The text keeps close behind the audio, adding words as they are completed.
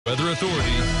Weather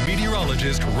Authority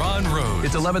meteorologist Ron Rhodes.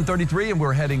 It's 11:33 and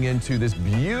we're heading into this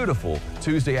beautiful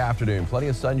Tuesday afternoon. Plenty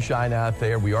of sunshine out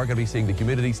there. We are going to be seeing the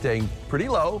humidity staying pretty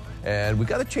low, and we've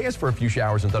got a chance for a few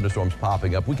showers and thunderstorms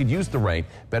popping up. We could use the rain.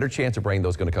 Better chance of rain, though,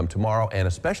 is going to come tomorrow and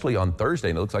especially on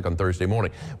Thursday, and it looks like on Thursday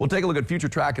morning. We'll take a look at future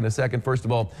track in a second. First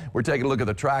of all, we're taking a look at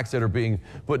the tracks that are being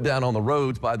put down on the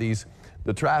roads by the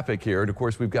traffic here. And of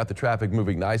course, we've got the traffic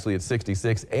moving nicely at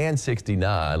 66 and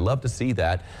 69. Love to see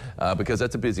that because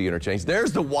that's a busy interchange.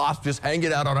 There's the wasp just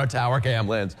hanging out on our tower cam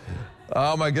lens.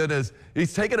 Oh my goodness,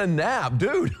 he's taking a nap,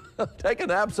 dude. Take a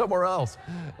nap somewhere else,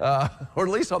 or at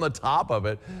least on the top of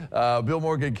it. Bill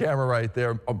Morgan camera right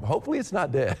there. Hopefully it's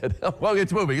not dead. Well,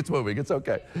 it's moving, it's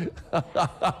okay.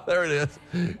 There it is.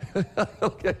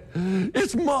 Okay,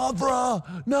 it's Mother,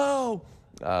 no.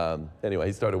 Anyway,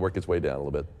 he started to work his way down a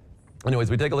little bit.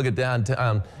 Anyways, we take a look at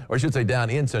downtown, or I should say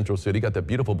down in Central City. Got that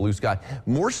beautiful blue sky.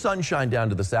 More sunshine down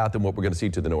to the south than what we're going to see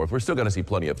to the north. We're still going to see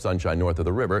plenty of sunshine north of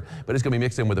the river, but it's going to be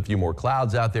mixed in with a few more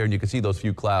clouds out there, and you can see those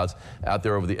few clouds out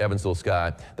there over the Evansville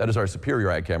sky. That is our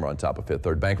Superior Ag camera on top of Fifth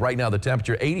Third Bank. Right now, the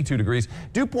temperature 82 degrees.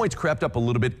 Dew point's crept up a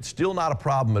little bit. Still not a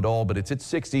problem at all, but it's at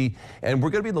 60, and we're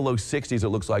going to be in the low 60s, it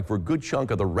looks like, for a good chunk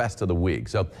of the rest of the week.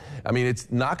 So, I mean,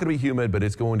 it's not going to be humid, but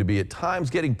it's going to be at times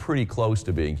getting pretty close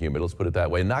to being humid. Let's put it that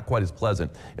way. Not quite as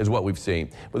pleasant as what we've seen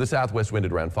with a southwest wind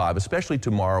at around 5, especially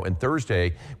tomorrow and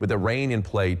Thursday with the rain in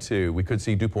play too. We could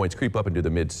see dew points creep up into the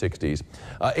mid 60s.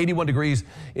 81 degrees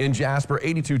in Jasper,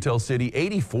 82 Tell City,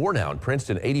 84 now in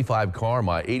Princeton, 85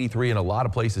 Carmi, 83 in a lot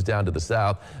of places down to the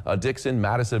south, Dixon,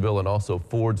 Madisonville, and also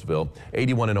Fordsville,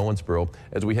 81 in Owensboro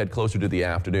as we head closer to the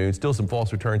afternoon. Still some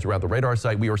false returns around the radar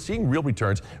site. We are seeing real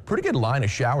returns. Pretty good line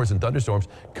of showers and thunderstorms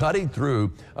cutting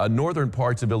through northern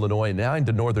parts of Illinois and now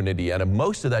into northern Indiana.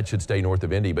 Most of that should stay north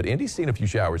of Indy, but Indy's seen a few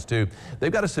showers too.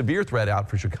 They've got a severe threat out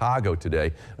for Chicago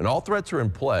today, and all threats are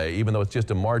in play, even though it's just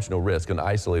a marginal risk, an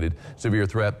isolated severe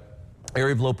threat.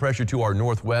 Area of low pressure to our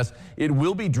northwest. It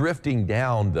will be drifting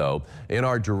down, though, in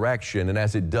our direction, and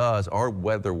as it does, our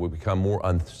weather will become more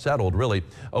unsettled, really,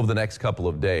 over the next couple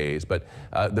of days. But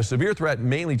the severe threat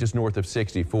mainly just north of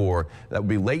 64. That will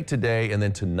be late today and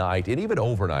then tonight, and even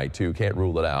overnight, too. Can't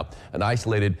rule it out. An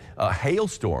isolated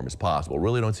hailstorm is possible.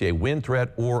 Really don't see a wind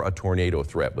threat or a tornado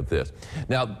threat with this.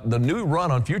 Now, the new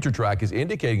run on Future Track is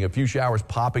indicating a few showers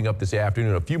popping up this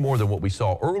afternoon, a few more than what we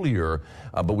saw earlier,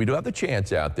 but we do have the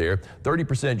chance out there.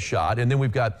 30% shot, and then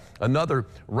we've got another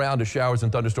round of showers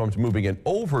and thunderstorms moving in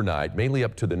overnight, mainly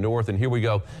up to the north. And here we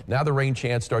go. Now the rain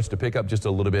chance starts to pick up just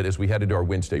a little bit as we head into our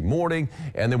Wednesday morning,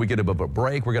 and then we get a bit of a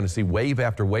break. We're going to see wave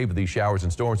after wave of these showers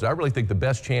and storms. And I really think the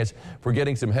best chance for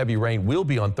getting some heavy rain will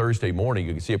be on Thursday morning.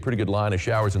 You can see a pretty good line of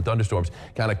showers and thunderstorms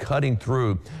kind of cutting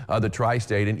through the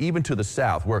tri-state and even to the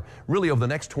south, where really over the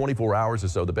next 24 hours or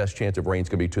so, the best chance of rain is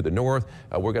going to be to the north.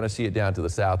 We're going to see it down to the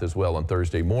south as well on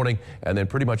Thursday morning, and then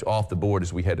pretty much off the board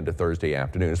as we head into Thursday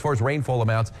afternoon. As far as rainfall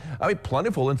amounts, I mean,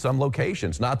 plentiful in some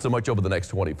locations, not so much over the next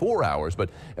 24 hours, but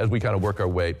as we kind of work our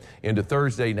way into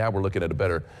Thursday, now we're looking at a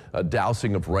better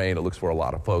dousing of rain, it looks, for a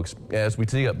lot of folks. As we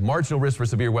see a marginal risk for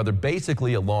severe weather,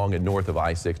 basically along and north of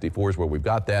I-64 is where we've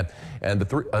got that. And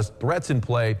the threats in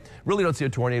play, really don't see a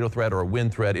tornado threat or a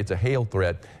wind threat, it's a hail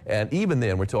threat. And even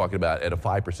then, we're talking about at a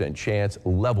 5% chance,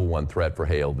 level 1 threat for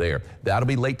hail there. That'll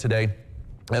be late today.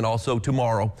 And also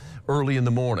tomorrow, early in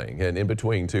the morning, and in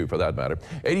between, too, for that matter.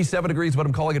 87 degrees, what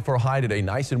I'm calling it for a high today.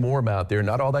 Nice and warm out there.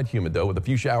 Not all that humid, though, with a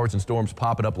few showers and storms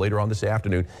popping up later on this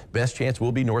afternoon. Best chance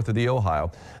will be north of the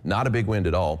Ohio. Not a big wind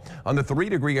at all. On the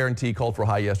 3-degree guarantee, called for a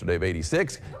high yesterday of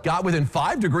 86. Got within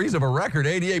 5 degrees of a record,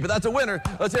 88. But that's a winner.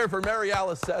 Let's hear it for Mary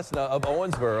Alice Cessna of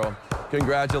Owensboro.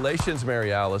 Congratulations,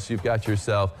 Mary Alice. You've got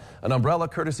yourself an umbrella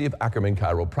courtesy of Ackerman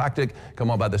Chiropractic.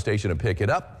 Come on by the station and pick it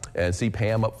up. And see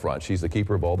Pam up front. She's the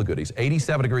keeper of all the goodies.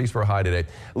 87 degrees for a high today.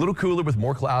 A little cooler with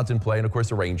more clouds in play, and of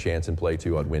course a rain chance in play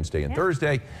too on Wednesday and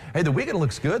Thursday. Hey, the weekend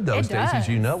looks good though, Stacey. As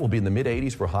you know, we'll be in the mid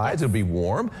 80s for highs. It'll be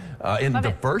warm. In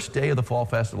the first day of the fall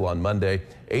festival on Monday,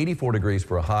 84 degrees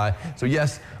for a high. So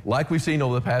yes, like we've seen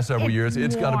over the past several years,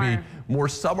 it's going to be more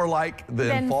summer-like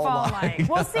than fall-like.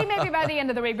 We'll see maybe by the end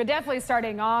of the week, but definitely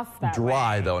starting off that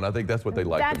dry way. Though, and I think that's what they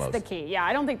like the most. That's the key. Yeah,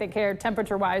 I don't think they care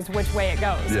temperature-wise which way it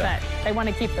goes, but they want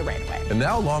to keep the rain away. And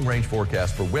now long-range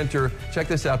forecast for winter. Check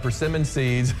this out, persimmon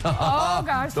seeds. Oh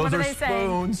gosh, those what are they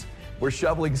spoons. Say? We're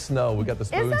shoveling snow. We got the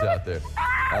spoons out there.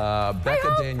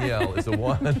 Becca Danielle is the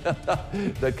one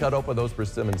that cut open those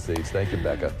persimmon seeds. Thank you,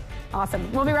 Becca.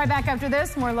 Awesome. We'll be right back after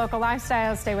this. More local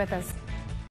lifestyle. Stay with us.